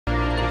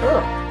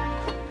Oh.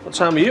 What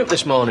time are you up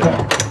this morning?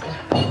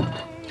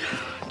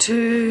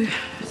 2,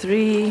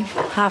 3,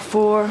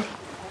 4:30,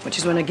 which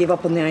is when I gave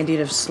up on the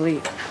idea of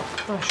sleep.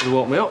 Oh, should have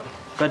woke me up.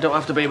 Bed don't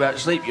have to be about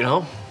sleep, you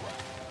know.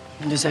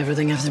 Does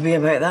everything have to be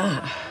about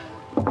that?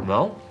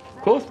 No,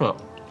 of course not.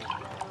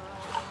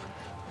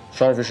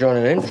 Sorry for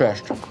showing an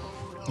interest.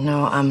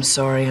 No, I'm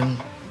sorry. I'm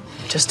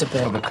just a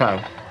bit... Of a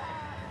cow.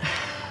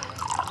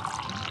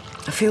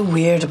 I feel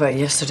weird about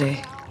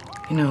yesterday.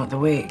 You know, at the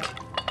wake.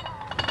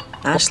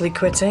 Ashley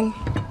quitting.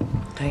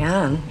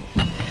 Diane.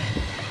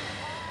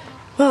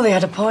 Well, they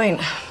had a point.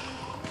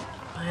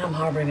 I am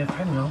harbouring a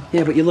criminal.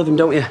 Yeah, but you love him,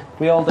 don't you?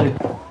 We all do.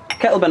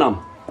 Kettle been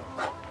on?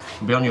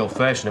 I'll be on your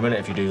face in a minute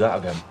if you do that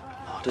again.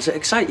 Oh, does it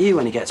excite you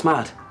when he gets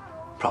mad?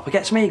 Proper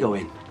gets me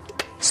going.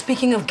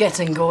 Speaking of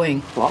getting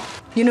going... What?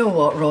 You know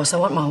what, Ross? I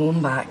want my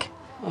home back.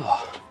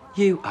 Oh,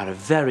 you are a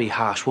very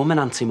harsh woman,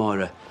 Auntie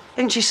Moira.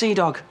 Isn't she, Sea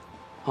Dog?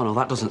 Oh, no,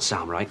 that doesn't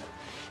sound right.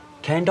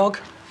 Cain Dog?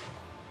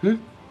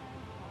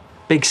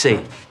 Big C?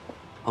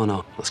 Oh,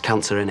 no, that's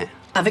cancer, innit?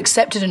 I've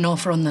accepted an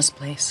offer on this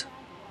place.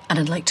 And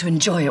I'd like to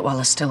enjoy it while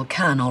I still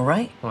can, all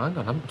right? Well, hang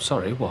on, I'm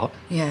sorry, what?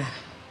 Yeah.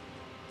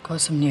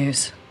 Got some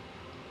news.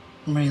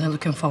 I'm really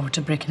looking forward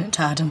to breaking it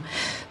to Adam.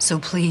 So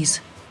please,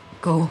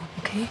 go,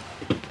 OK?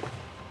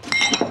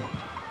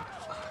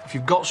 If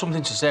you've got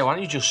something to say, why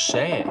don't you just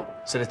say it?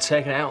 Instead of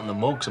taking it out on the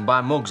mugs, and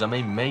by mugs, I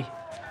mean me.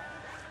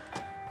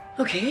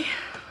 OK.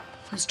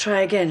 Let's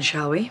try again,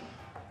 shall we?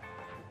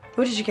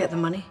 Where did you get the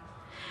money?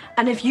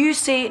 And if you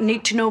say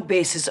need-to-know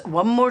basis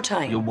one more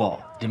time... You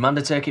what? Demand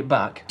to take it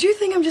back? Do you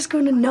think I'm just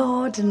going to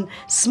nod and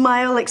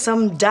smile like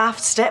some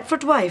daft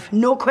Stepford wife?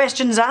 No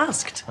questions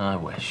asked? I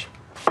wish.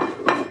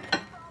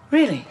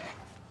 Really?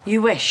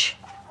 You wish?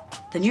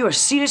 Then you are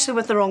seriously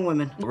with the wrong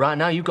woman. Right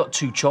now, you've got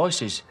two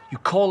choices. You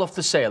call off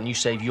the sale and you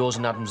save yours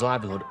and Adam's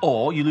livelihood,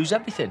 or you lose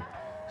everything.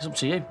 It's up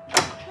to you.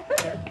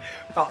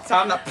 About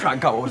time that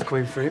prank I was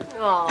going through.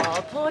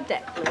 Oh, poor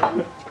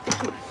Declan.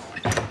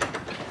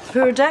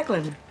 Poor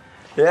Declan.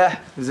 Yeah,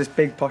 there's this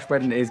big posh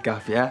wedding at his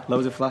gaff, yeah?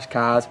 Loads of flash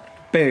cars.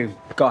 Boom,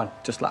 gone,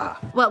 just like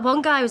that. Well,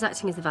 one guy was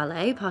acting as the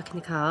valet, parking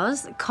the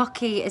cars,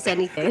 cocky as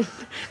anything.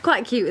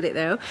 Quite cute with it,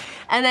 though.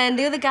 And then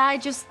the other guy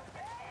just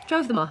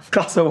drove them off.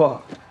 Class of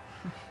what?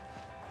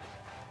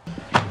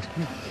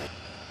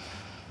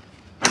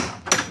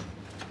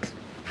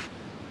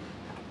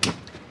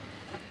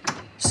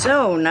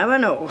 So, now I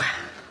know.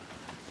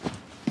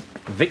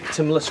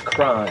 Victimless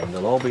crime,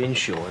 they'll all be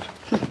insured.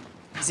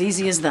 As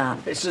easy as that.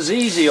 It's as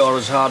easy or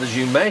as hard as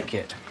you make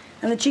it.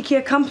 And the cheeky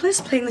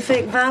accomplice playing the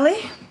fake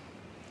valet?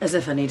 As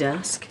if I need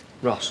ask.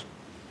 Ross.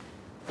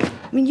 I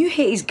mean, you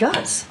hate his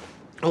guts.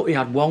 Oh, he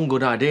had one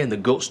good idea and the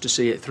guts to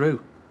see it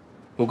through.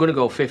 We were going to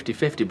go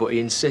 50-50, but he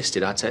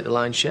insisted I take the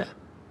lion's share.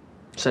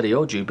 Said he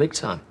owed you big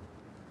time.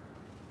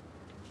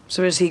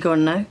 So where's he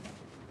gone now?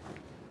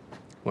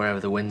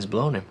 Wherever the wind's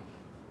blown him.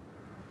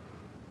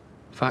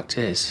 Fact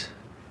is,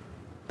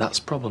 that's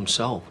problem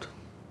solved.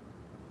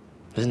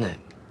 Isn't it?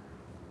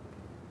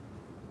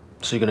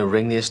 So you're going to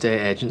ring the estate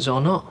agents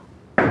or not?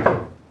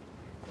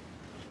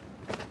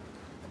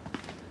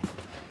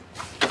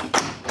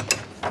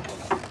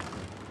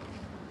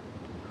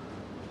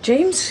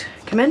 James,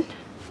 come in.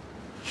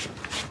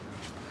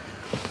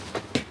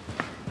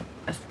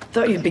 I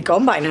thought you'd be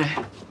gone by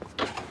now.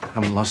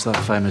 Haven't lost that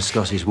famous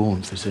Scottish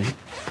warmth, is he?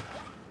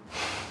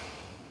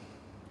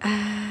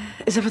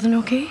 Is everything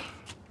okay?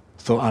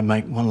 Thought I'd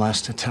make one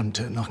last attempt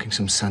at knocking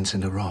some sense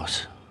into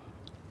Ross.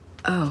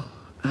 Oh,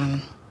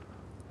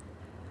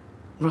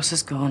 Ross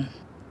is gone.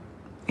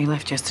 He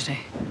left yesterday.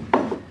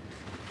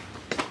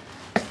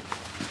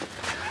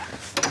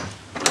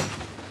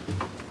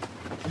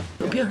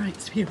 It'll be all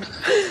right, sweetheart.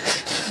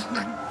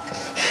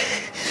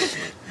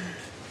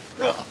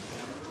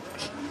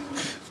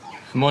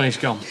 The money's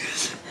gone.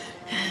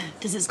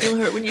 Does it still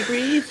hurt when you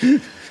breathe?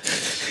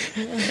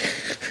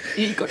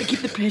 You've got to keep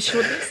the pressure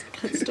on this.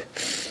 Can't stop.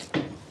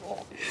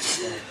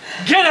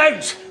 Get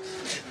out!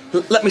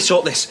 Let me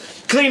sort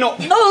this. Clean up.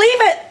 No,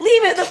 leave it!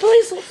 Leave it! The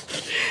police will...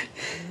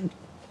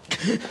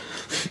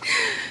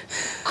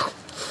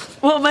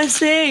 What am I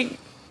saying?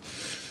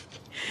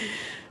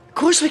 Of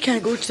course we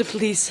can't go to the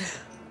police.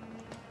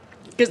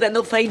 Because then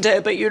they'll find out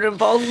about your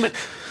involvement.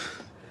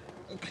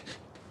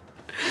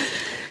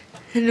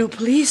 And no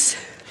police.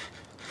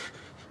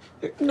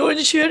 No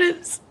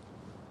insurance.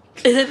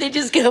 And then they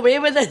just get away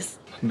with this.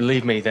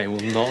 Believe me, they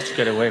will not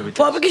get away with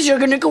Well, this. because you're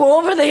going to go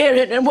over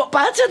there and what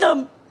batter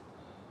them.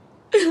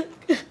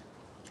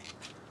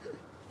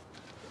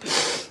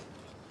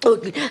 Oh,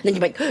 then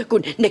you might go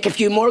and nick a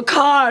few more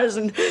cars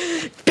and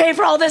pay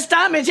for all this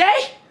damage,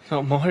 eh?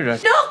 Not Moira.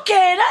 No,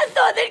 kid, I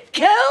thought they'd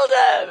killed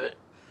him.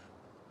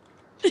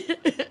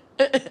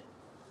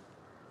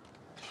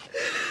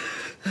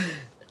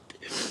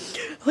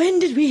 When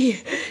did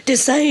we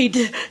decide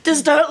to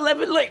start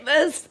living like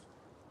this?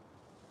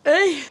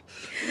 Eh?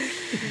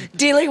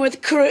 Dealing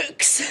with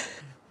crooks.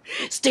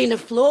 Staying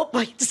afloat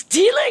by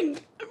stealing.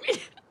 I mean...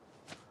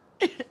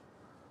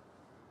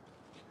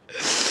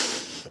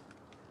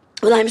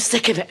 Well, I'm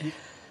sick of it.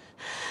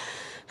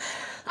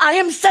 I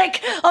am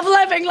sick of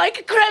living like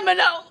a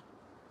criminal.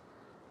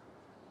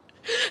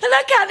 And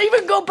I can't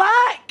even go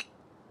back.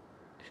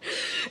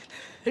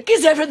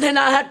 Because everything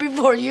I had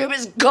before you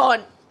is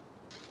gone.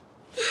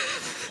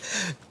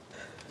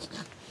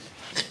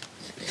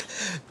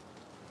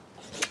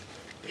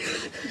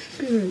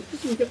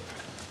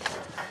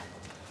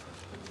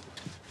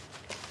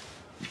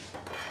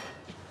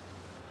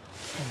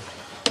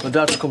 My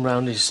dad's come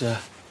round. He's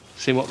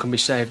seen what can be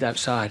saved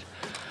outside.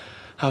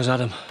 How's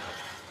Adam?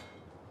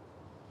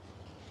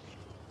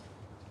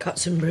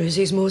 Cuts and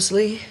bruises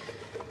mostly.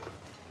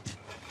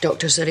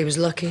 Doctor said he was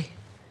lucky.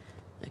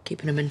 They're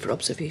keeping him in for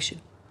observation.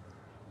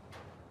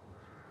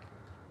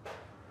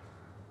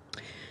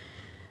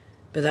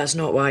 But that's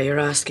not why you're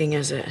asking,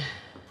 is it?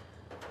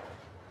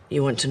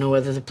 You want to know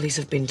whether the police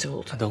have been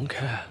told? I don't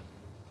care.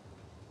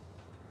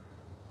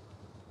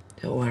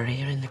 Don't worry,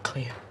 you're in the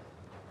clear.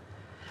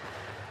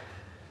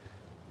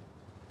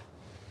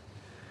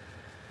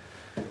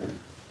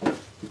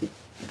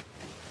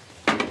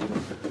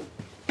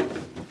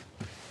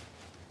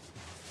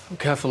 I'm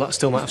careful, that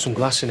still might have some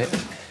glass in it.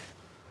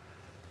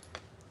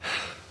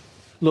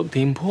 Look,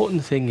 the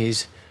important thing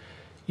is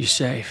you're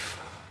safe.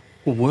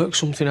 We'll work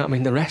something out. I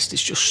mean, the rest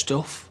is just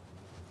stuff.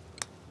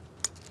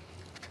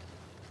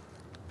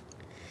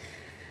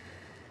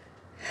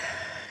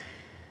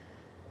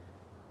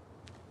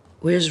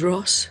 Where's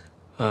Ross?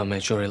 I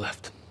made sure he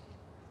left.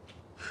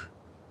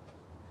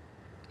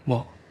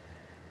 What?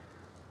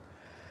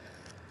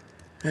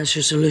 That's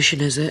your solution,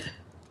 is it?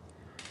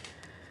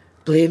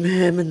 Blame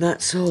him and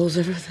that solves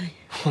everything.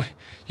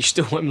 You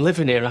still want him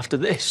living here after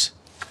this?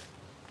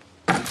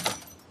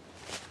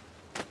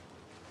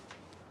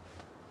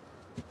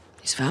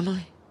 His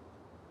family.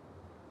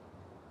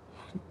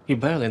 You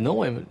barely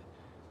know him.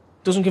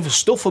 Doesn't give a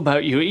stuff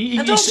about you.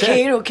 I don't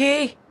care,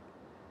 okay?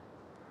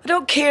 I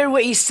don't care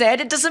what he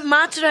said. It doesn't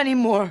matter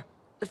anymore.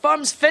 The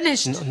farm's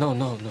finished. No.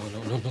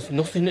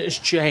 Nothing has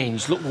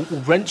changed. Look,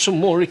 we'll rent some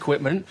more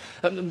equipment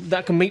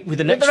that can meet with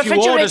the next The few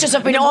orders. refrigerators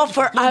have been off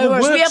for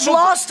hours. We have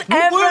lost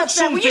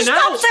everything. Will you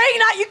stop saying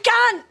that? You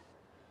can't.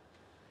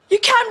 You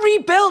can't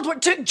rebuild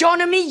what took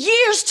John and me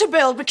years to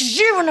build because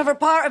you were never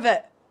part of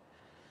it.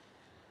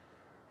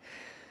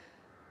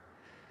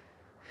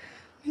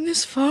 I mean,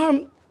 this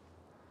farm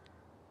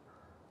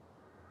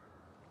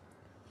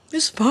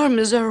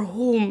is our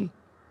home.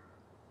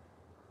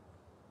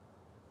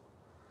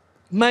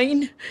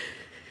 Mine,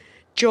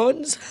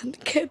 John's, and the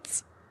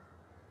kids.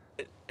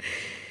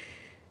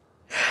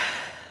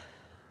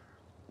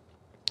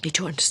 You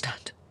don't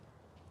understand.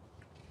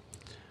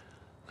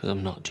 Because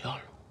I'm not John.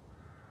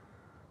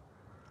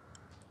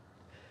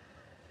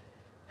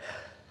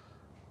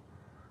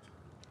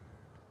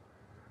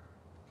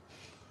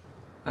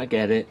 I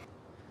get it.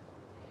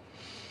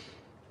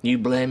 You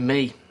blame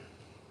me.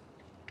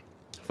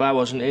 If I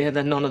wasn't here,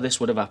 then none of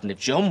this would have happened. If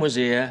John was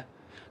here,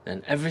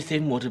 then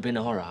everything would have been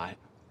all right.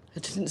 I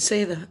didn't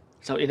say that.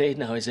 Is that what you need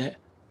now, is it?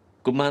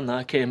 Good man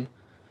like him.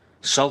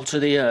 Salt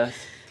of the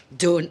earth.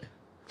 Don't.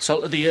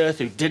 Salt of the earth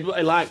who did what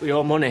he liked with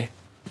your money.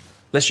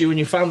 Unless you and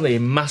your family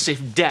in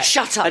massive debt.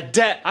 Shut up. A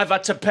debt I've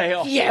had to pay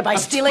off. Yeah, by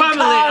stealing family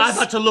cars. I've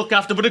had to look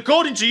after. But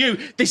according to you,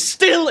 this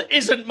still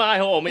isn't my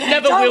home. It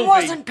never John will be.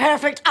 wasn't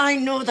perfect, I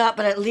know that,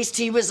 but at least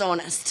he was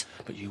honest.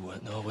 But you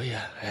weren't though, were you,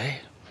 eh?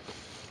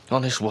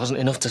 Honest wasn't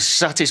enough to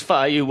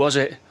satisfy you, was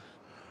it?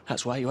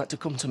 That's why you had to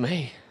come to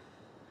me.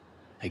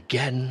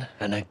 Again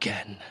and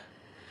again.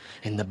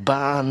 In the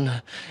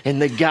barn, in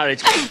the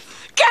garage.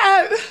 Get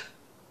out!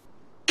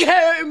 Get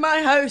out of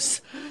my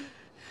house!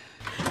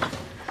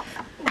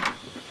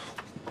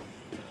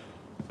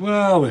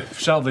 Well,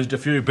 we've salvaged a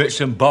few bits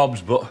and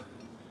bobs, but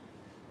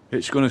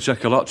it's going to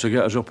take a lot to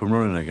get us up and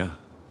running again.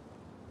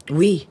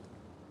 We?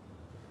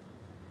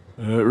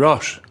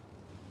 Ross.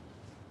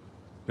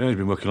 Yeah, he's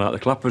been working like the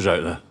clappers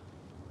out there.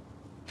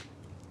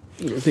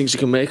 Thinks you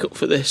can make up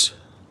for this?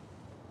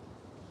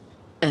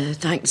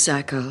 Thanks,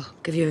 Zach. I'll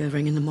give you a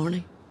ring in the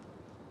morning.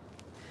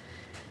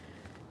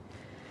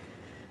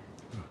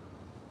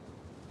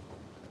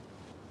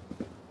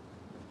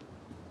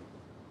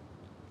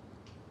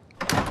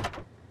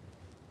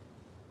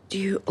 Do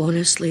you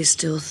honestly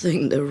still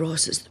think that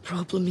Ross is the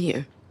problem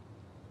here?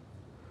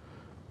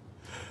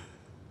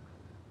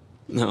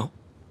 No.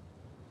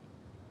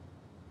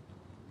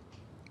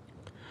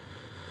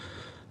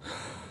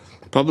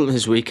 The problem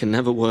is we can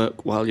never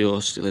work while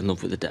you're still in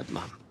love with a dead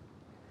man.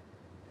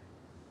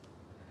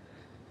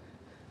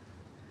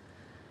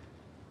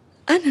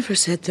 I never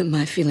said that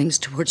my feelings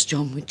towards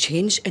John would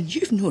change, and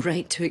you've no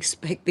right to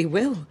expect they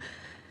will.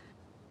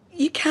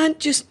 You can't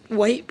just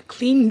wipe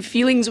clean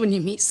feelings when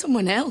you meet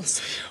someone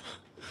else.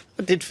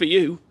 I did for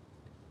you.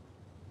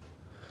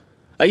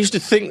 I used to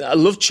think that I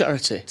loved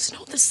Charity. It's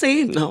not the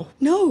same. No.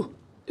 No.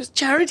 Because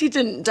Charity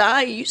didn't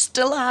die. You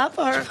still have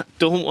her. I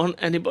don't want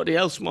anybody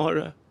else,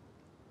 Moira.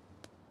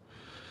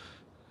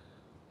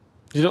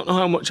 You don't know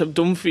how much I've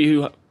done for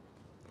you.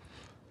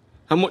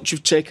 How much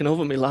you've taken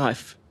over my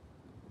life.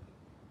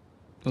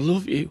 I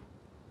love you.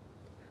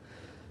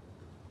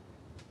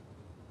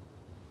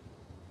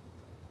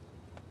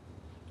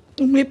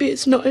 Maybe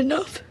it's not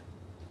enough.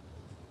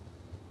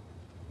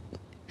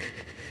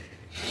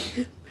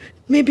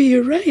 Maybe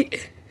you're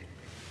right.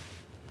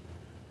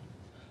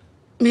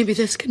 Maybe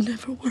this can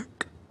never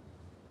work.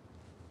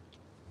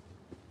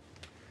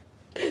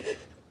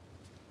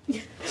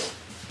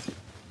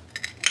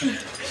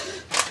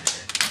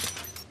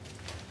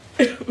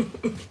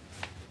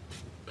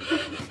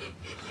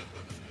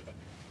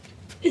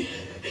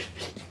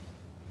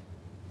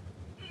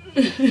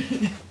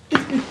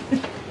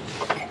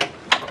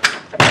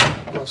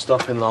 Not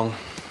stopping long.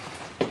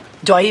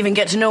 Do I even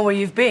get to know where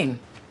you've been?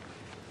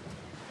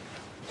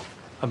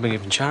 I've been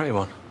giving charity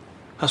one.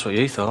 That's what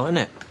you thought,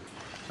 innit?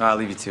 I'll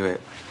leave you to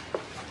it.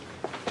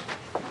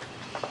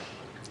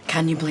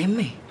 Can you blame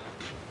me?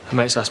 The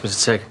mate's asked me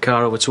to take a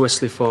car over to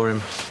Whistler for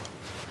him.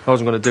 I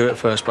wasn't going to do it at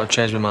first, but I've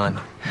changed my mind.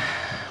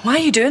 Why are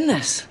you doing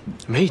this?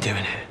 Me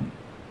doing it?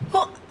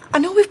 Well, I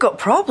know we've got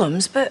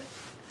problems, but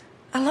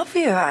I love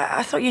you.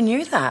 I thought you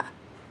knew that.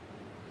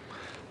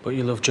 But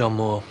you love John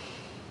more.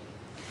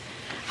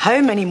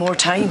 How many more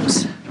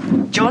times?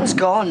 John's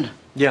gone.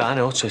 Yeah, I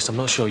noticed. I'm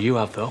not sure you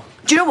have, though.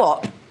 Do you know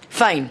what?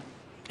 Fine.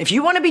 If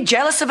you want to be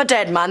jealous of a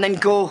dead man, then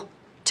go.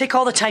 Take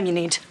all the time you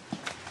need.